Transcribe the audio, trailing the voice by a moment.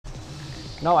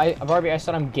No, Barbie, I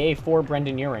said I'm gay for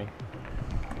Brendon Urie.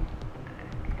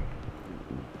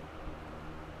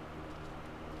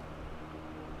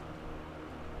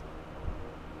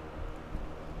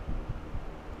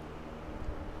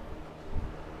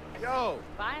 Yo!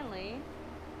 Finally.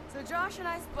 So Josh and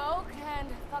I spoke, and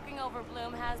fucking over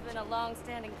Bloom has been a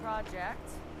long-standing project.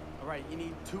 Alright, you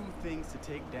need two things to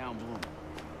take down Bloom.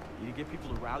 You need to get people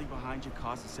to rally behind your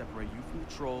cause to separate you from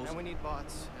the trolls. And we need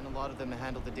bots, and a lot of them to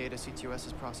handle the data CTOS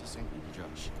is processing. Thank you,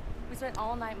 Josh. We spent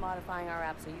all night modifying our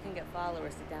app so you can get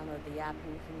followers to download the app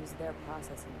and you can use their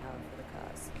processing power for the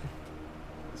cause.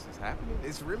 This is happening?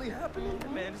 It's really happening?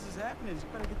 Yeah, man, this is happening. You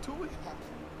better get to it.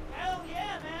 Hell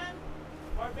yeah, man!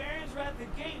 Barbarians are at the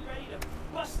gate ready to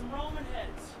bust some Roman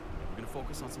heads. We're gonna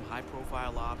focus on some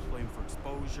high-profile ops, playing for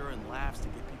exposure and laughs to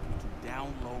get people to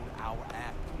download our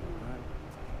app. Right?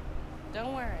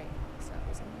 Don't worry. So,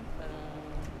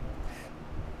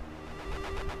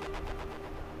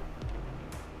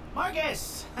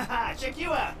 Marcus! Haha, check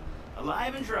you out.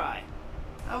 Alive and dry.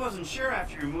 I wasn't sure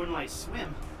after your moonlight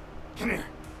swim. Come here.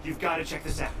 You've got to check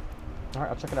this out.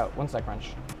 Alright, I'll check it out. One sec,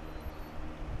 Wrench.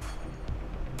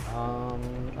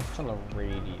 Let's turn the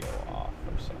radio off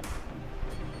for a sec.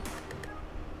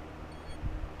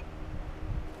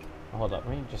 Hold up,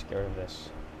 let me just get rid of this.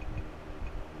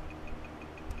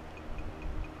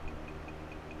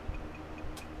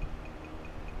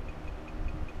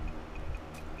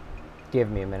 Give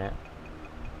me a minute.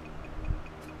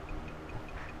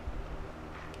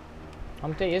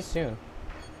 Hump day is soon.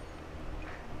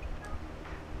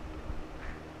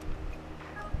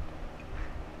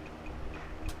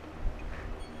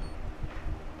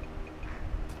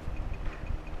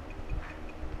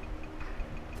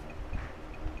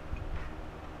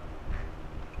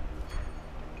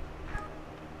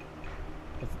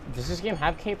 Does this game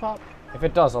have K-pop? If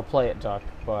it does, I'll play it, Duck.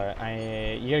 But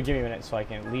you gotta give me a minute so I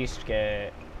can at least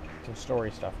get some story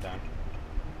stuff done.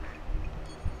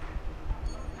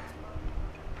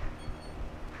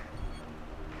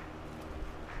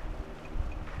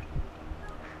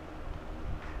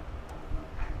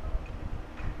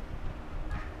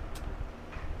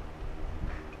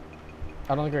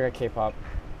 I don't think I got K-pop.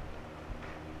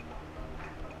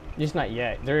 At least not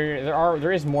yet.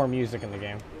 There is more music in the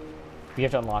game. You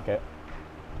have to unlock it.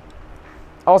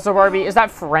 Also, Barbie, is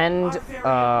that friend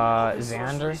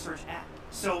Xander?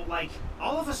 So, like,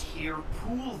 all of us here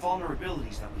pool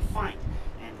vulnerabilities that we find,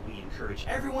 and we encourage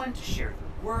everyone to share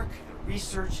their work, their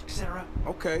research, etc.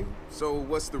 Okay, so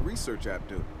what's the research app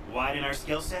do? Widen our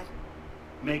skill set,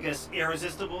 make us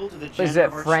irresistible to the gender Is it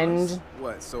of our friend choice.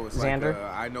 What, so it's Xander?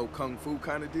 like I know Kung Fu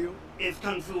kind of deal? If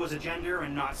Kung Fu was a gender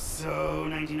and not so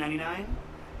 1999,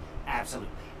 absolutely.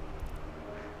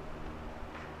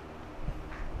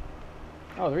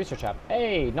 Oh, the research app.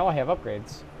 Hey, now I have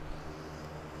upgrades.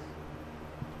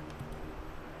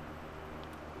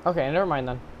 Okay, never mind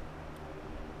then.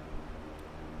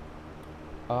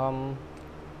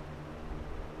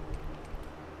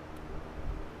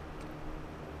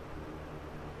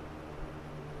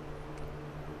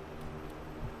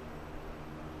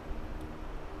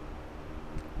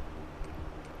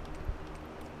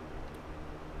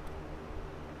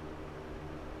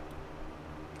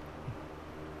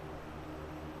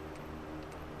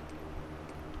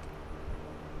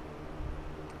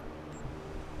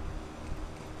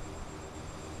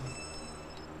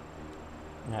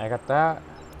 Yeah, I got that.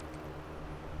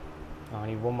 Oh, I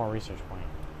need one more research point.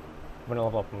 I'm gonna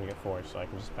level up when we get 4, so I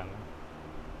can just spend them.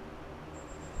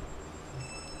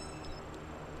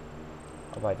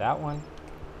 I'll buy that one.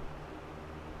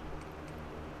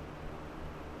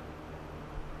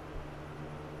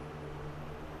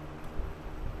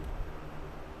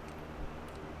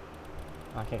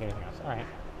 I can't get anything else. Alright.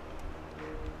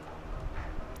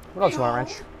 What else you want,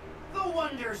 Wrench? The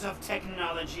wonders of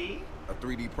technology. A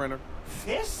 3D printer?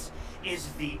 This is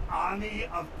the army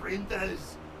of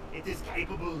printers. It is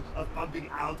capable of pumping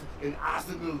out an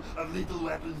arsenal of little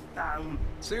weapons down.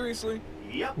 Seriously?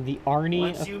 Yep. The Arnie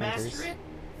Once of you printers. master it,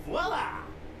 voila!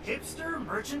 Hipster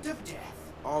merchant of death.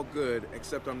 All good,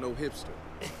 except I'm no hipster.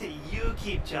 You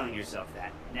keep telling yourself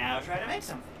that. Now try to make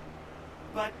something.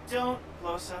 But don't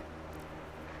close up.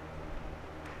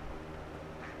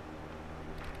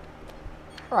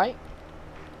 Alright.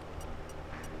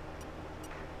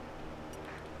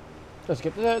 Let's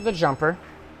get the jumper.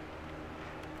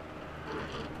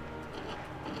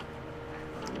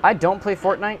 I don't play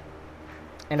Fortnite.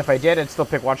 And if I did, I'd still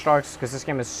pick Watch Dogs, because this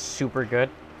game is super good.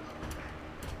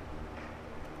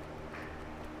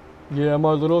 Yeah,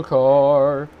 my little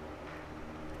car.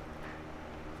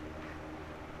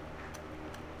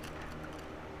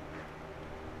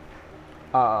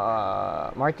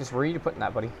 Marcus, where are you putting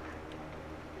that, buddy?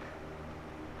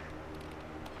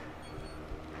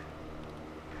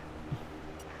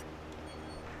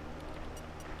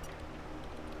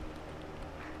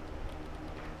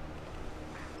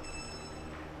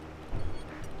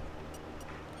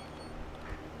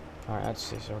 Alright, let's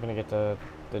see. So we're gonna get the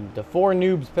 4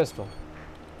 noobs pistol.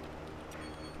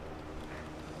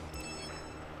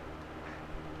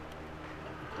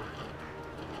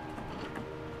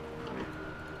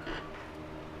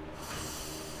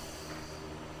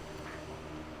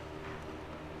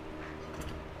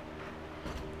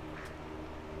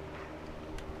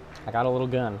 I got a little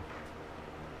gun.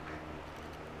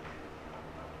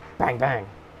 Bang, bang.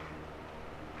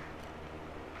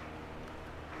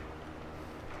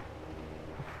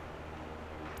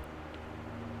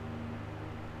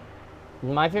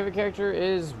 My favorite character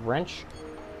is Wrench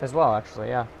as well, actually,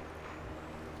 yeah.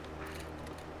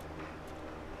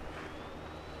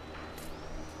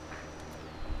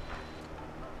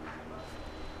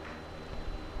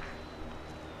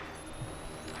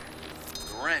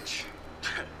 Wrench.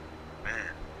 Man,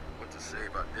 what to say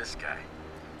about this guy?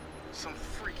 Some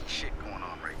freaky shit going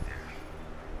on right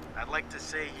there. I'd like to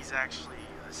say he's actually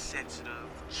a sensitive,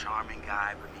 charming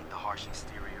guy beneath the harsh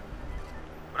exterior.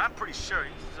 But I'm pretty sure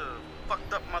he's a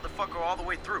fucked up motherfucker all the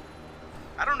way through.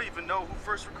 I don't even know who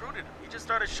first recruited him. He just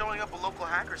started showing up at local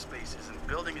hacker spaces and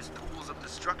building his tools of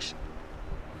destruction.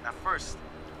 At first,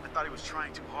 I thought he was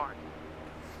trying too hard.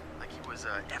 Like he was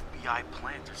a FBI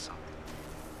plant or something.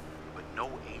 But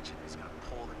no agent is gonna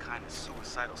pull the kind of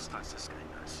suicidal stunts this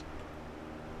guy does.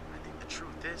 I think the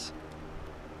truth is,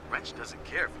 Wrench doesn't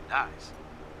care if he dies.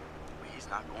 But he's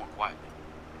not going quietly.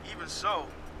 Even so,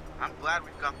 I'm glad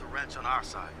we've got the Wrench on our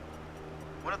side.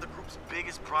 One of the group's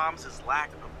biggest problems is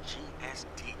lack of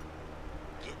GSD.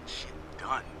 Getting shit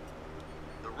done.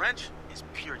 The Wrench is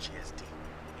pure GSD,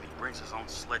 and he brings his own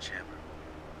sledgehammer.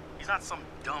 He's not some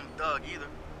dumb thug either.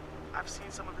 I've seen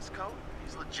some of his code.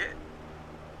 He's legit.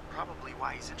 Probably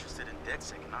why he's interested in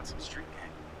DedSec and not some street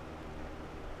gang.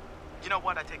 You know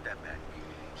what? I take that back.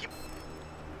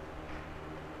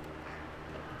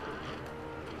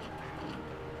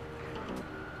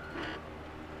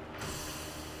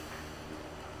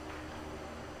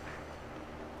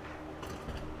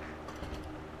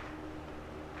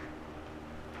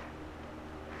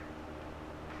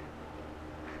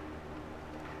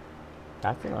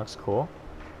 That thing looks cool.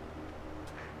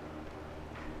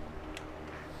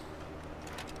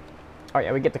 Oh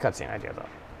yeah, we get the cutscene idea though.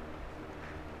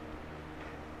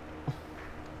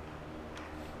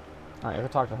 Alright, we'll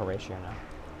talk to Horatio now.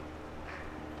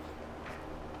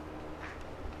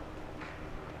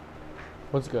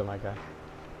 What's good, my guy?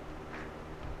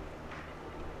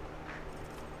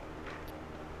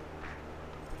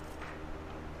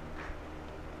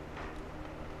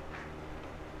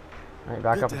 Alright,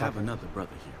 back Good up. to have another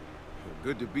brother here.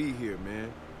 Good to be here,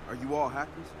 man. Are you all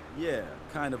hackers? Yeah,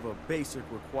 kind of a basic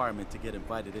requirement to get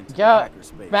invited into Yeah, the hacker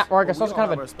space. Matt Marcus, But we those all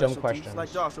kind of have a our dumb specialties, questions.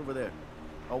 Like Josh over there,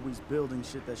 always building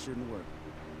shit that shouldn't work.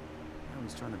 Now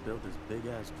he's trying to build this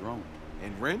big-ass drone.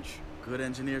 And Wrench? Good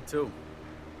engineer too,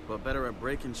 but better at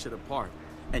breaking shit apart.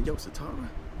 And yo, Satara,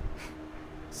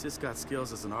 sis got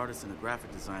skills as an artist and a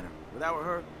graphic designer. Without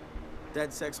her,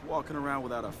 DedSec's walking around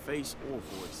without a face or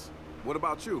voice. What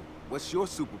about you? What's your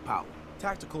superpower?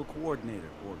 Tactical coordinator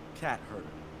or cat herder.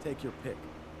 Take your pick.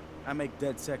 I make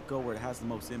DedSec go where it has the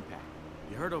most impact.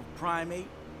 You heard of Prime 8?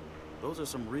 Those are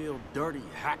some real dirty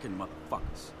hacking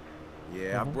motherfuckers.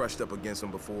 Yeah, I brushed up against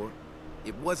them before.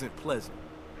 It wasn't pleasant.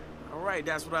 All right,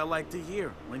 that's what I like to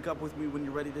hear. Link up with me when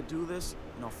you're ready to do this,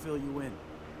 and I'll fill you in.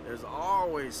 There's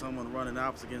always someone running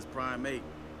ops against Prime 8.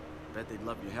 Bet they'd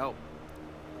love your help.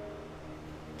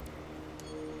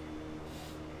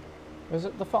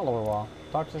 Visit the follower wall.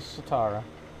 Talk to Satara.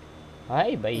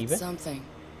 Hey, baby. It's something,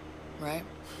 right?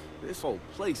 This whole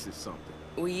place is something.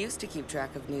 We used to keep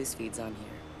track of news feeds on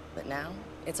here, but now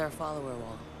it's our follower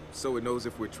wall. So it knows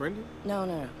if we're trending?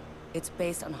 No. It's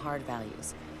based on hard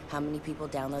values. How many people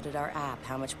downloaded our app,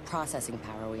 how much processing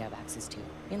power we have access to,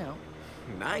 you know.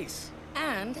 Nice.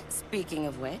 And, speaking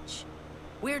of which,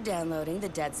 we're downloading the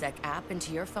DedSec app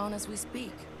into your phone as we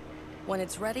speak. When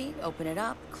it's ready, open it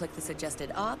up, click the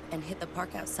suggested op, and hit the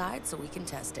park outside so we can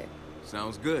test it.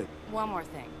 Sounds good. One more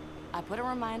thing. I put a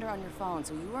reminder on your phone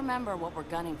so you remember what we're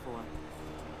gunning for.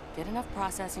 Get enough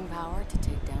processing power to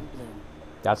take down Bloom.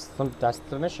 That's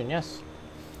the mission, yes.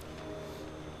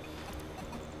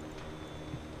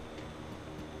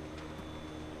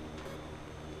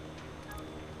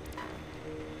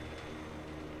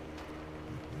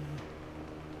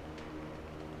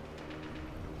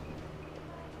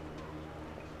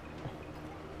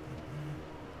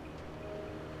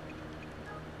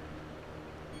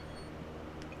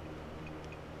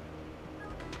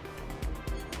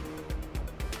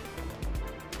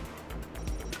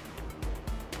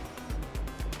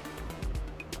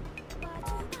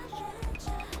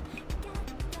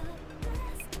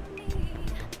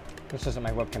 This isn't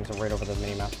my webcam, so right over the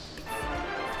minimap.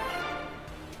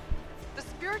 The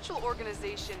spiritual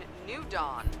organization New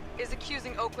Dawn is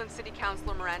accusing Oakland City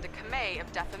Councilor Miranda Kamei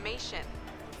of defamation.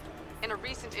 In a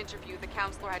recent interview, the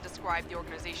councilor had described the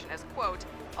organization as, quote,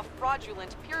 a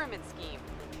fraudulent pyramid scheme.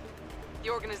 The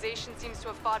organization seems to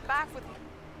have fought back with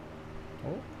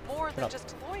more than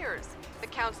just lawyers. The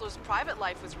councilor's private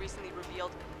life was recently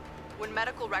revealed when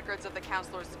medical records of the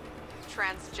councilor's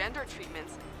transgender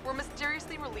treatments were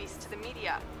mysteriously released to the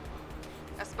media.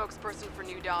 A spokesperson for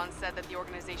New Dawn said that the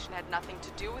organization had nothing to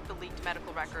do with the leaked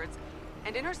medical records,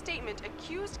 and in her statement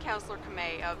accused Councilor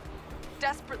Kamei of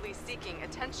desperately seeking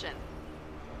attention.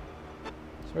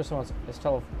 This person wants his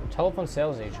telephone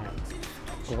sales agent,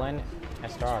 Glenn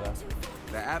Estrada.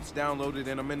 The app's downloaded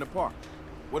and I'm in the park.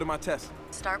 What am I testing?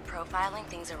 Start profiling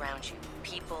things around you.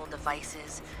 People,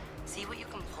 devices. See what you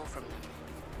can pull from them.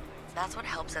 That's what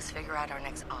helps us figure out our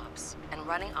next ops. And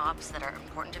running ops that are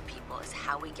important to people is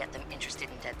how we get them interested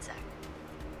in DedSec.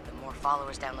 The more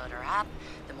followers download our app,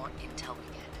 the more intel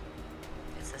we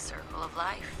get. It's the circle of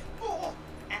life. Oh,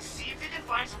 and see if you can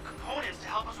find some components to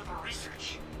help us with our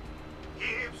research.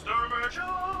 Hipster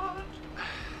merchant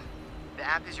The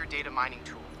app is your data mining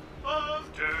tool. of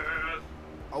death.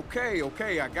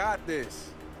 Okay, I got this.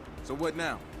 So what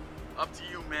now? Up to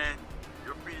you, man.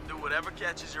 You're free to do whatever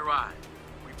catches your eye.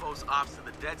 We post ops to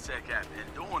the DedSec app,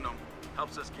 and doing them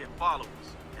helps us get followers.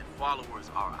 And followers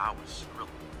are our Skrilla.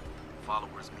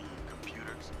 Followers mean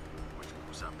computers, which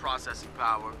boosts our processing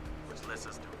power, which lets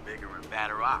us do bigger and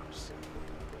badder ops.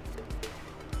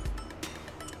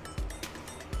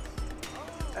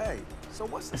 Hey, so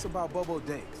what's this about Bobo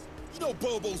Dakes? You know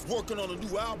Bobo's working on a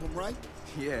new album, right?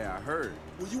 Yeah, I heard.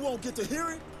 Well, you won't get to hear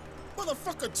it?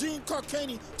 Motherfucker Gene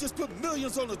Carcani just put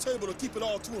millions on the table to keep it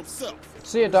all to himself.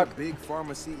 See ya, Duck. What's a big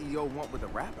pharma CEO want with a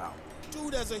rap album?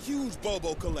 Dude has a huge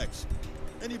Bobo collection.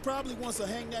 And he probably wants to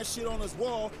hang that shit on his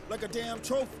wall like a damn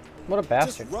trophy. What a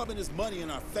bastard. Just rubbing his money in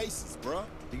our faces, bruh.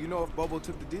 Do you know if Bobo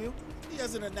took the deal? He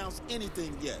hasn't announced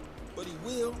anything yet, but he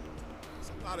will.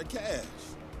 It's a lot of cash.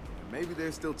 Maybe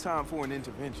there's still time for an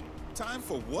intervention. Time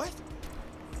for what?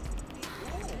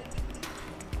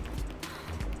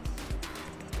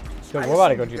 Yo, we're about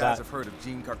to go do You guys that. have heard of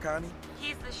Gene Carcani?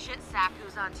 He's the shit sack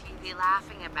who's on TV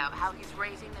laughing about how he's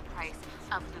raising the price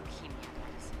of leukemia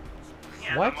medicine.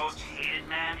 Yeah, What? the most hated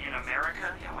man in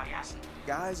America? Yeah, why do you ask?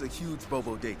 Guy's a huge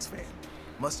Bobo Dakes fan.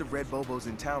 Must have read Bobo's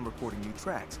in town recording new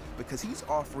tracks because he's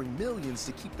offering millions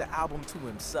to keep the album to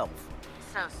himself.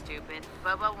 So stupid.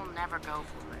 Bobo will never go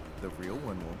for it. The real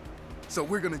one won't. So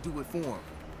we're gonna do it for him.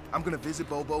 I'm gonna visit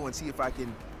Bobo and see if I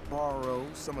can borrow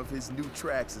some of his new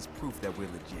tracks as proof that we're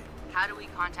legit. How do we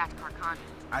contact Carcani?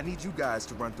 I need you guys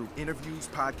to run through interviews,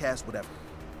 podcasts, whatever.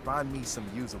 Find me some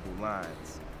usable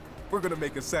lines. We're gonna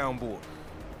make a soundboard.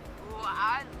 Ooh,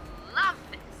 I love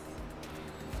this.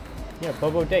 Yeah,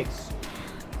 Bobo Dakes.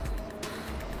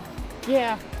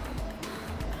 Yeah.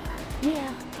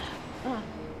 Yeah.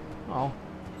 Oh.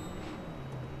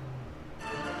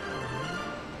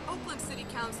 Oakland City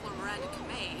Councilor Miranda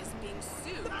Kamei is being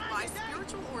sued by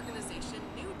spiritual organization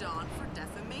New Dawn for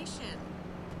defamation.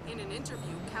 In an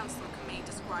interview, Councilor Kamei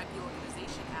described the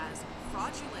organization as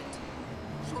fraudulent.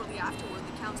 Shortly afterward,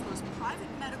 the councilor's private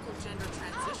medical gender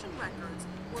transition records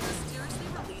were mysteriously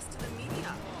released to the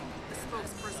media. The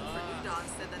spokesperson for New Dawn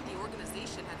said that the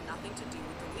organization had nothing to do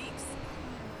with the leaks.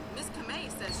 Ms. Kamei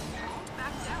says she won't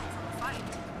back down from the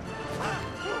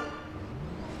fight.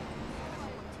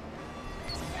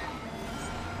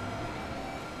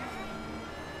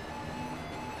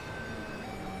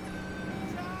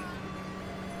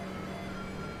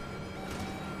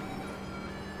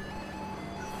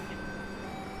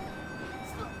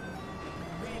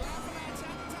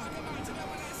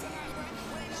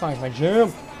 Song's my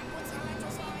jam.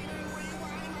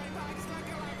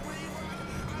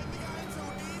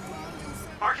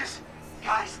 Marcus,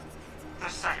 guys, the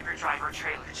Cyber Driver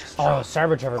trailer just Oh, dropped.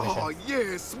 Cyber Driver mission. Oh,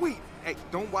 yeah, sweet. Hey,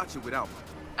 don't watch it without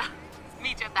me.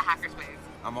 Meet you at the hacker's wave.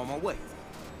 I'm on my way.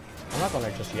 I'm not going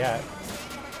there just yet.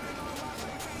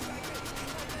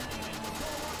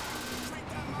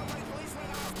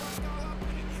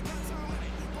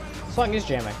 Song is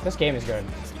jamming. This game is good.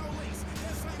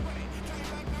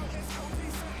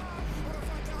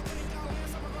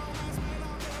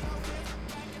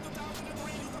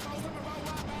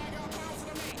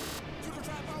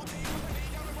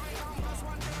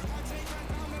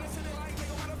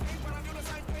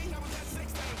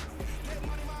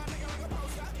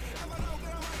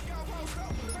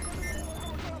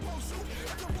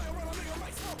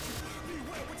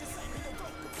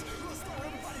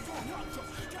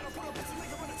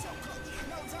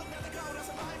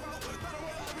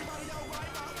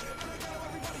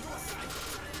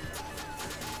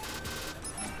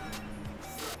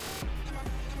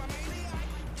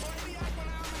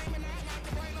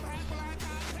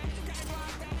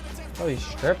 Oh, these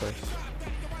strippers.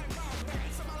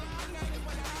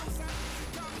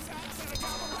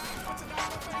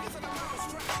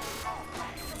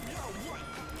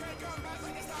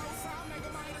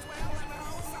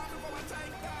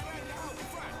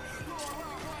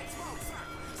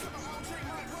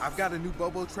 I've got a new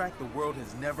Bobo track the world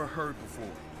has never heard before.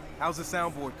 How's the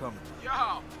soundboard coming?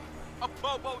 Yo, a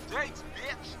Bobo dates,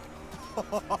 bitch.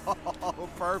 Oh,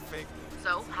 perfect.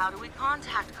 So, how do we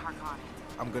contact Carcani?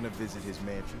 I'm gonna visit his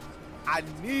mansion. I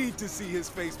need to see his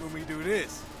face when we do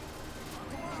this.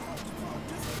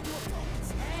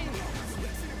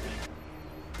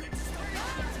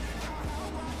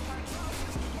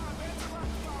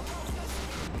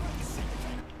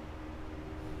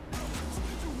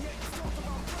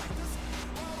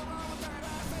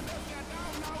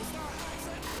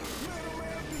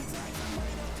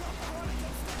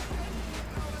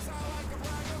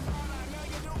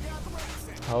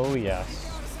 Oh, yes.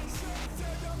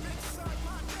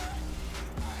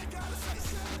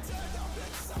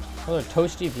 Oh, they're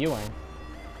toasty viewing.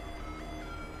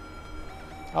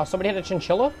 Oh, somebody had a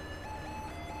chinchilla?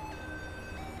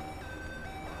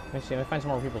 Let me see, let me find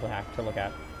some more people to look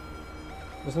at.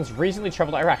 This one's recently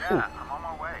traveled to Iraq. Ooh. Yeah, I'm on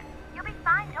my way. You'll be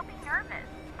fine, don't be nervous.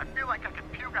 I feel like I could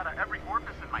puke out of every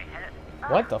orifice in my head.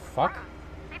 What the fuck?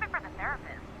 Save it for the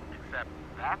therapist. Except,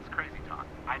 that's crazy talk.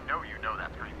 I know you know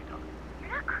that's crazy talk.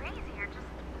 You're not crazy, you're just...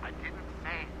 I didn't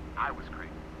say I was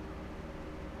crazy.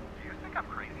 Do you think I'm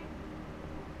crazy?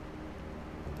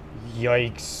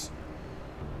 Yikes.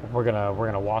 We're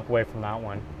gonna walk away from that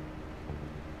one.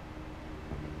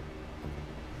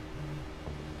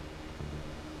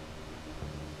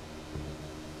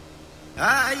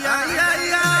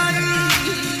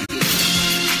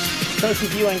 Toasty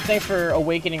viewing, thanks for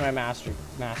awakening my masters.